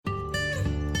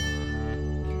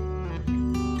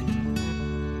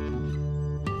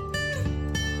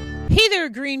there,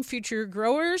 Green Future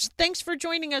Growers. Thanks for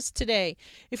joining us today.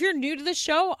 If you're new to the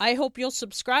show, I hope you'll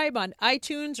subscribe on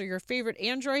iTunes or your favorite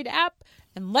Android app,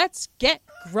 and let's get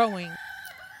growing.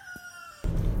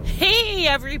 Hey,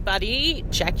 everybody.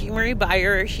 Jackie Marie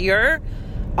Beyer here.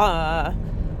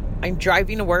 I'm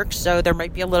driving to work, so there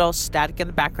might be a little static in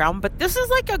the background, but this is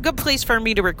like a good place for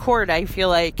me to record, I feel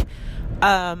like,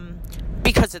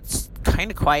 because it's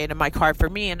kind of quiet in my car for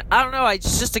me, and I don't know,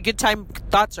 it's just a good time.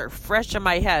 Thoughts are fresh in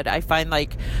my head. I find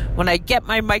like when I get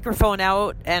my microphone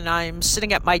out and I'm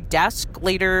sitting at my desk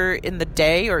later in the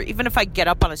day, or even if I get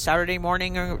up on a Saturday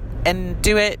morning and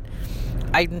do it,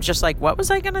 I'm just like, what was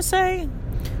I going to say?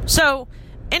 So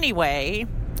anyway,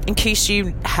 in case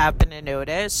you happen to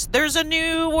notice, there's a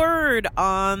new word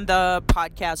on the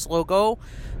podcast logo,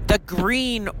 the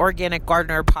Green Organic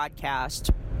Gardener Podcast.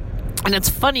 And it's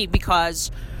funny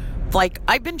because, like,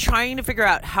 I've been trying to figure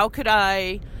out how could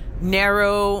I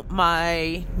narrow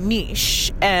my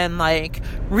niche and, like,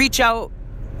 reach out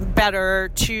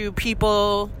better to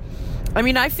people. I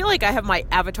mean, I feel like I have my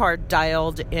avatar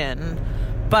dialed in,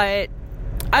 but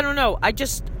I don't know. I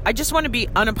just want to be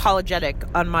unapologetic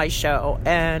on my show,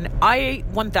 and I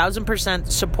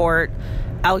 1000% support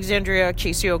Alexandria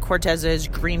Ocasio-Cortez's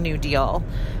Green New Deal,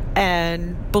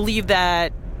 and believe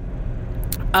that,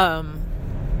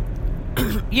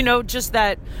 just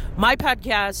that my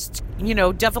podcast,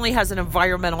 definitely has an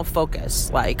environmental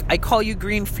focus. Like, I call you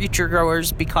Green Future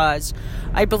Growers because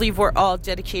I believe we're all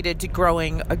dedicated to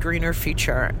growing a greener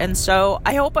future. And so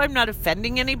I hope I'm not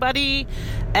offending anybody.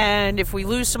 And if we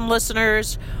lose some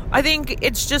listeners, I think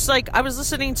it's just like, I was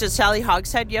listening to Sally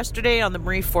Hogshead yesterday on the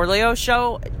Marie Forleo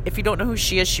show. If you don't know who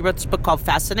she is, she wrote this book called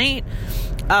Fascinate.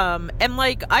 And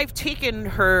like, I've taken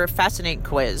her Fascinate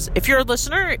quiz. If you're a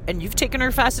listener and you've taken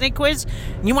her Fascinate quiz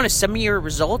and you want to send me your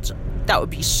results, that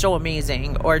would be so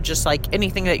amazing. Or just like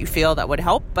anything that you feel that would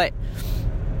help. But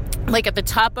like at the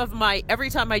top of every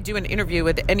time I do an interview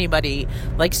with anybody,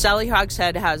 like Sally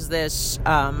Hogshead has this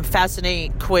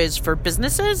Fascinate quiz for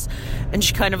businesses, and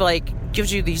she kind of like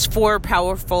gives you these 4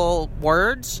 powerful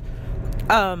words.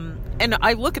 And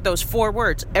I look at those 4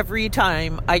 words every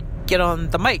time I get on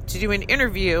the mic to do an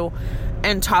interview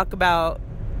and talk about,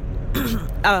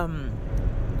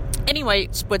 anyway,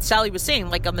 what Sally was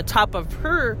saying, like on the top of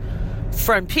her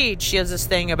front page, she has this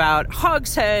thing about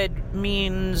hogshead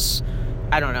means,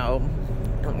 I don't know,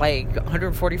 like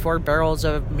 144 barrels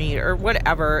of meat or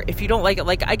whatever. If you don't like it,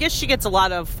 like, I guess she gets a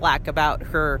lot of flack about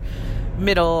her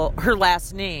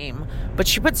last name, but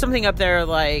she put something up there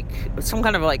like some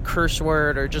kind of like curse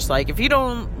word, or just like, if you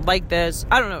don't like this,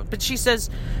 I don't know. But she says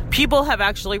people have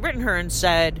actually written her and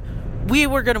said, we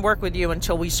were going to work with you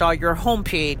until we saw your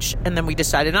homepage, and then we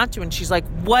decided not to. And she's like,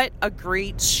 what a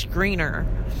great screener.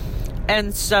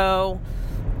 And so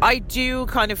I do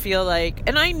kind of feel like,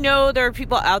 and I know there are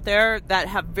people out there that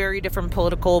have very different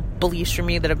political beliefs from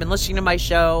me that have been listening to my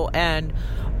show, and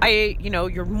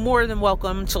you're more than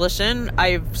welcome to listen.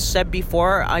 I've said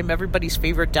before, I'm everybody's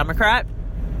favorite Democrat.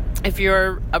 If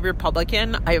you're a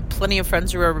Republican, I have plenty of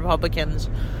friends who are Republicans.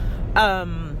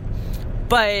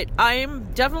 But I'm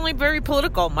definitely very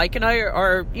political. Mike and I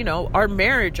are, our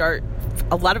marriage, a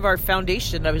lot of our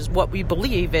foundation is what we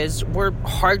believe is we're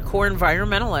hardcore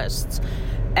environmentalists.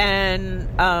 And,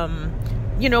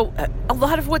 a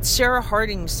lot of what Sarah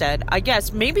Harding said, I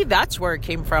guess maybe that's where it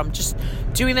came from. Just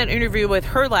doing that interview with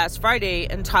her last Friday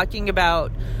and talking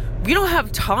about, we don't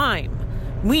have time.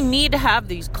 We need to have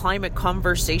these climate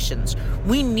conversations.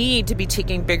 We need to be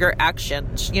taking bigger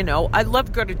actions. I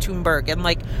love Greta Thunberg, and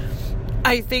like,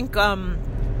 I think,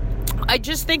 I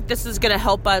just think this is going to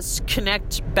help us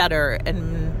connect better,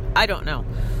 and I don't know.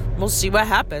 We'll see what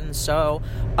happens. So,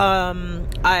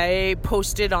 I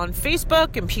posted on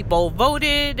Facebook and people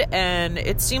voted, and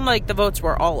it seemed like the votes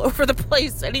were all over the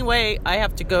place. Anyway, I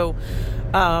have to go,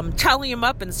 tally them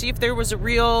up and see if there was a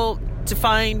real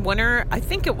defined winner. I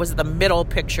think it was the middle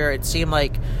picture. It seemed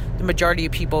like the majority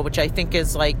of people, which I think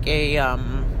is like a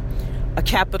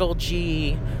capital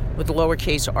G with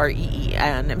lowercase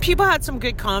REEN. And people had some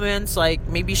good comments, like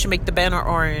maybe you should make the banner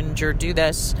orange, or do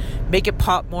this, make it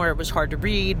pop more. It was hard to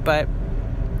read, but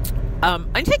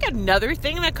I think another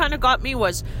thing that kind of got me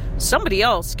was somebody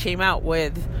else came out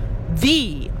with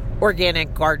the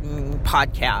Organic Garden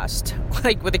Podcast,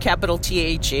 like with a capital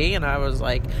THE, and I was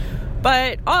like,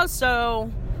 but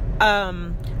also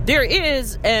there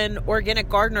is an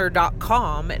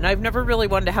organicgardener.com, and I've never really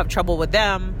wanted to have trouble with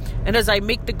them. And as I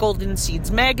make the Golden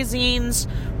Seeds magazines,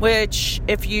 which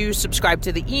if you subscribe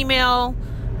to the email,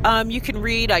 you can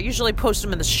read. I usually post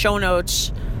them in the show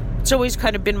notes. It's always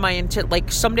kind of been my intent.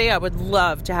 Like, someday I would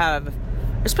love to have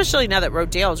especially now that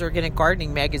Rodale's Organic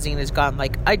Gardening magazine is gone.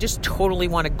 Like, I just totally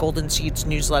want a Golden Seeds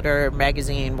newsletter,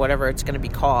 magazine, whatever it's going to be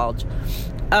called.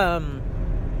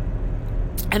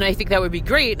 And I think that would be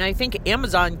great. And I think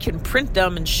Amazon can print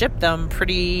them and ship them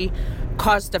pretty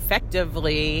cost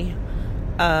effectively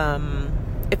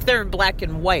if they're in black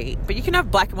and white. But you can have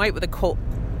black and white with a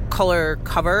color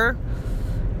cover.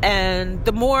 And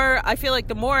the more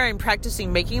I'm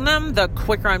practicing making them, the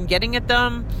quicker I'm getting at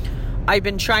them. I've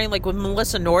been trying, like with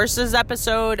Melissa Norris's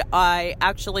episode, I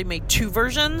actually made 2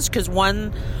 versions, because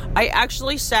one, I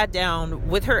actually sat down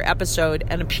with her episode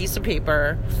and a piece of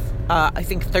paper, I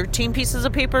think 13 pieces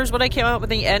of paper is what I came out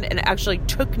with in the end, and actually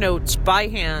took notes by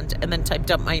hand and then typed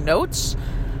up my notes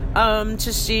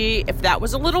to see if that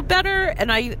was a little better.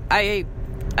 And I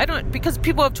don't, because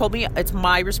people have told me it's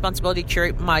my responsibility to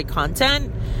curate my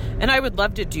content, and I would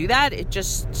love to do that. It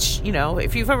just,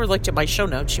 if you've ever looked at my show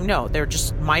notes, they're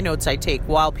just my notes I take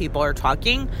while people are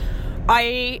talking.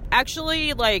 I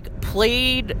actually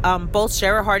played both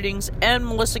Sarah Harding's and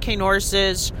Melissa K.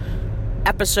 Norris's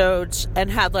episodes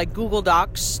and had Google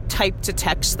Docs typed to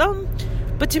text them.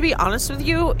 But to be honest with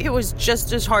you, it was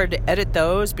just as hard to edit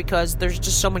those because there's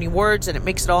just so many words and it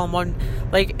makes it all in one.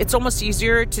 It's almost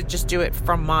easier to just do it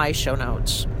from my show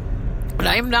notes. But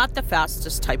I am not the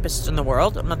fastest typist in the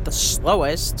world. I'm not the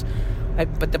slowest.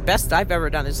 But the best I've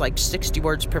ever done is 60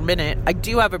 words per minute. I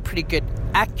do have a pretty good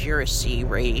accuracy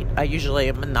rate. I usually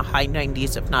am in the high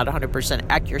 90s, if not 100%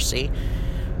 accuracy.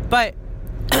 But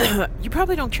you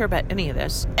probably don't care about any of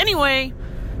this. Anyway,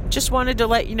 just wanted to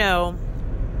let you know,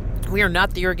 we are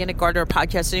not the Organic Gardener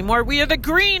Podcast anymore. We are the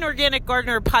Green Organic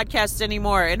Gardener Podcast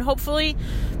anymore. And hopefully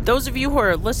those of you who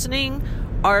are listening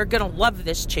are going to love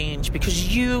this change,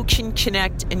 because you can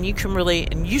connect and you can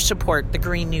relate and you support the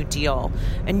Green New Deal.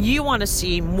 And you want to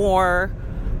see more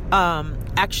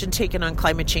action taken on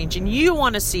climate change. And you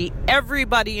want to see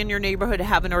everybody in your neighborhood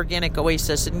have an organic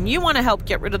oasis. And you want to help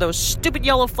get rid of those stupid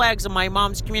yellow flags in my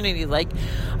mom's community.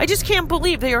 I just can't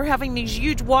believe they are having these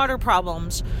huge water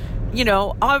problems.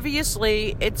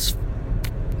 Obviously it's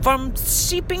from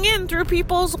seeping in through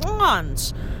people's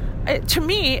lawns. To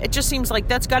me, it just seems like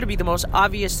that's got to be the most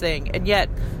obvious thing. And yet,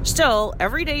 still,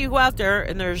 every day you go out there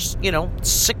and there's,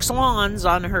 6 lawns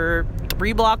on her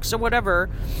 3 blocks or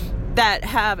whatever that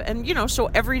have, and,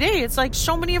 so every day it's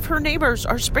so many of her neighbors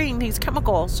are spraying these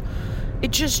chemicals.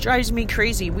 It just drives me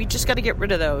crazy. We just got to get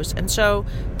rid of those. And so,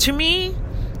 to me,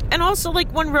 and also,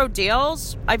 when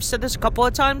Rodale's, I've said this a couple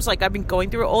of times, I've been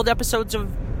going through old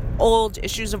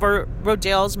issues of our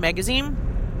Rodale's magazine,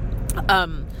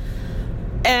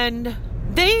 and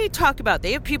they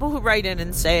have people who write in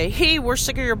and say, hey, we're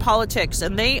sick of your politics,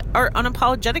 and they are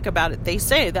unapologetic about it. They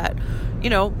say that,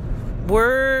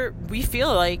 we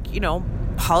feel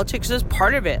politics is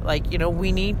part of it.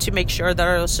 We need to make sure that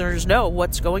our listeners know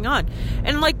what's going on.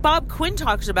 And Bob Quinn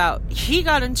talks about, he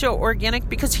got into organic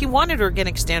because he wanted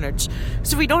organic standards.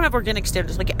 So we don't have organic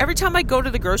standards. Every time I go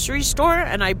to the grocery store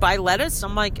and I buy lettuce,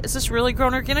 I'm like, is this really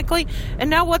grown organically?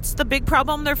 And now what's the big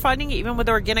problem they're finding, even with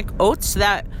organic oats,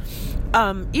 that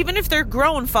even if they're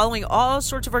grown following all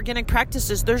sorts of organic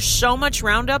practices, there's so much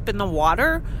Roundup in the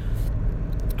water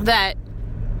that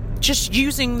just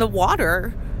using the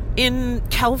water in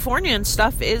California and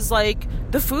stuff is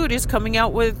the food is coming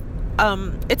out with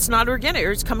it's not organic,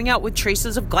 or it's coming out with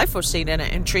traces of glyphosate in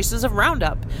it and traces of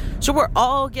Roundup. So we're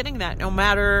all getting that no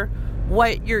matter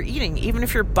what you're eating, even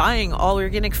if you're buying all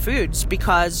organic foods,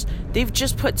 because they've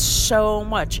just put so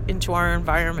much into our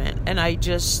environment. And I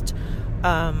just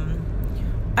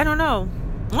I don't know.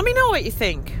 Let me know what you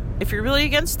think. If you're really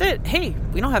against it, hey,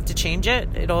 we don't have to change it.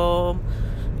 It'll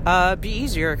be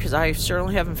easier, because I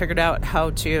certainly haven't figured out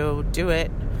how to do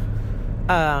it.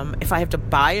 If I have to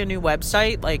buy a new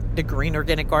website, like the Green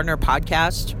Organic Gardener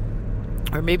Podcast,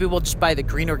 or maybe we'll just buy the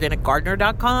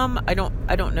greenorganicgardener.com. I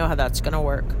don't know how that's going to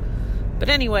work. But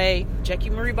anyway, Jackie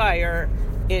Marie Beyer,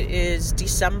 it is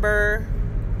December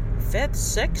 5th,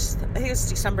 6th? I think it's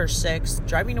December 6th,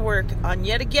 driving to work on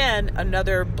yet again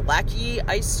another blacky,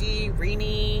 icy,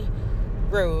 rainy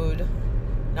road.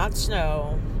 Not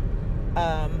snow.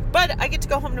 But I get to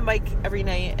go home to Mike every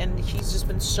night, and he's just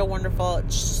been so wonderful.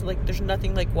 It's just there's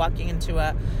nothing like walking into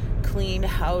a clean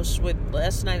house.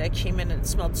 Last night I came in and it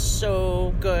smelled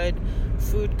so good.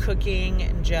 Food cooking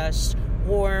and just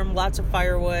warm, lots of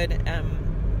firewood.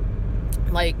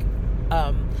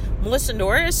 Melissa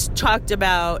Norris talked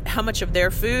about how much of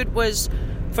their food was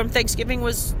from Thanksgiving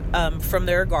was from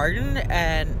their garden,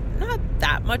 and not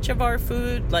that much of our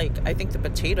food. I think the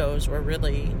potatoes were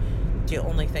really the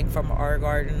only thing from our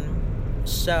garden.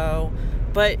 So,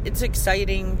 but it's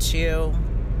exciting to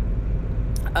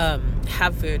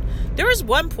have food. There was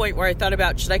one point where I thought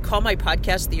about, should I call my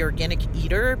podcast The Organic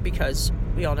Eater? Because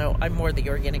we all know I'm more the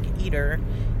organic eater,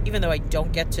 even though I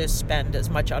don't get to spend as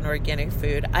much on organic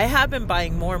food. I have been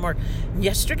buying more and more.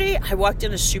 Yesterday, I walked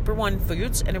into Super One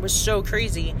Foods, and it was so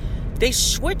crazy. They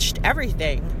switched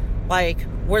everything. Like,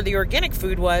 where the organic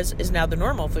food was is now the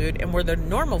normal food, and where the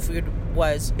normal food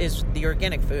was is the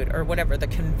organic food, or whatever, the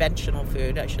conventional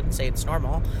food. I shouldn't say it's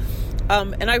normal.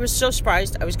 And I was so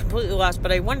surprised. I was completely lost,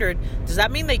 but I wondered, does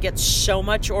that mean they get so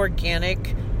much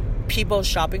organic people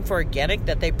shopping for organic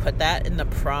that they put that in the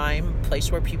prime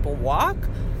place where people walk?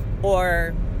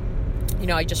 Or,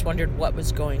 I just wondered what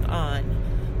was going on.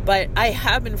 But I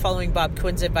have been following Bob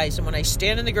Quinn's advice, and when I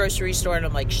stand in the grocery store and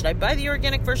I'm like, should I buy the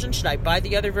organic version? Should I buy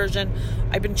the other version?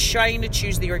 I've been trying to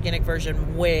choose the organic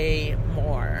version way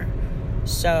more.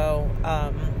 So,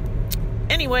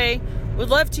 anyway, would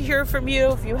love to hear from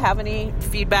you if you have any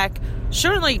feedback.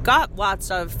 Certainly got lots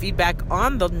of feedback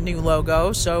on the new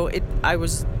logo, so I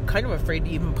was kind of afraid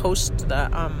to even post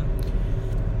the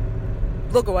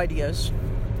logo ideas.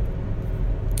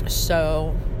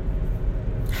 So,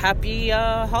 happy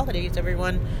holidays,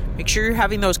 everyone. Make sure you're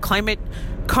having those climate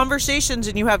conversations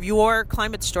and you have your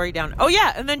climate story down. Oh,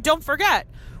 yeah, and then don't forget,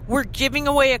 we're giving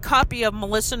away a copy of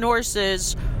Melissa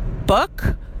Norris's book.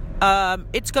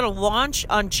 It's going to launch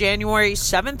on January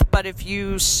 7th, but if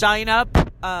you sign up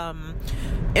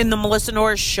in the Melissa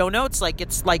Norris show notes,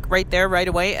 it's right there right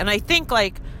away. And I think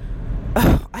I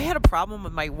had a problem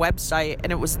with my website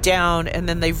and it was down, and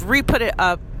then they've re-put it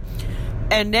up,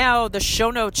 and now the show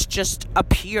notes just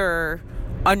appear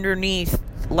underneath.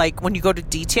 When you go to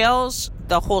details,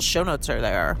 the whole show notes are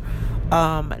there.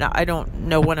 And I don't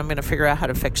know when I'm going to figure out how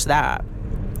to fix that.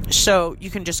 So you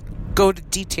can just go to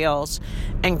details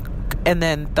and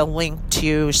then the link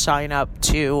to sign up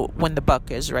to when the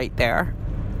book is right there.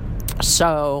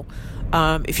 So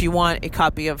if you want a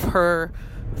copy of her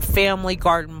family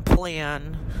garden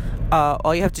plan,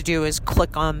 all you have to do is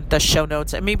click on the show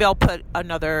notes, and maybe I'll put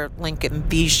another link in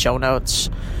these show notes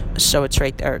so it's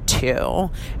right there too.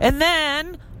 And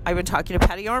then I've been talking to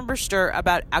Patty Armbruster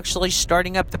about actually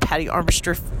starting up the Patty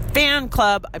Armbruster fan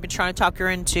club. I've been trying to talk her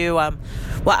into,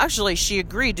 she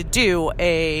agreed to do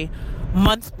a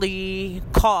monthly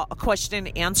question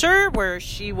and answer where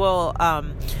she will,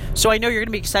 so I know you're going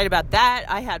to be excited about that.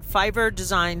 I had Fiverr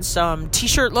design some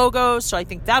t-shirt logos, so I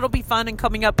think that'll be fun and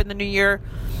coming up in the new year.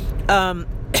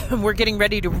 We're getting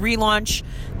ready to relaunch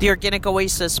the Organic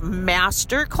Oasis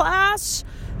Masterclass.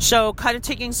 So kind of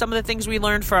taking some of the things we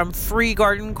learned from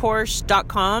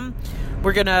freegardencourse.com.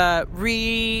 We're going to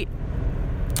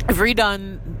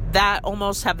redone that,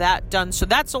 almost have that done. So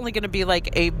that's only going to be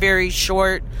a very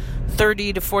short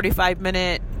 30 to 45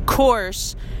 minute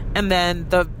course. And then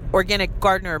the Organic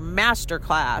Gardener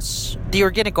Masterclass, the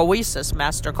Organic Oasis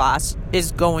Masterclass,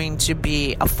 is going to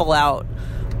be a full out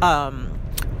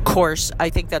course.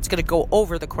 I think that's going to go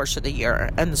over the course of the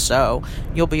year. And so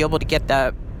you'll be able to get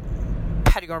the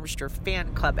Patty Armbruster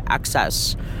fan club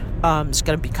access. It's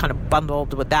going to be kind of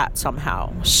bundled with that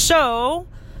somehow. So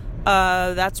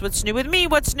that's what's new with me.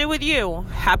 What's new with you?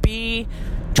 Happy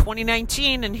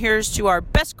 2019, and here's to our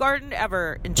best garden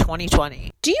ever in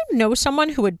 2020. Do you know someone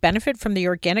who would benefit from the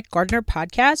Organic Gardener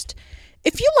podcast?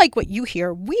 If you like what you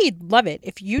hear, we'd love it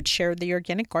if you'd share the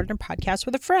Organic Gardener podcast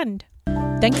with a friend.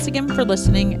 Thanks again for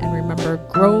listening, and remember,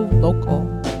 grow local.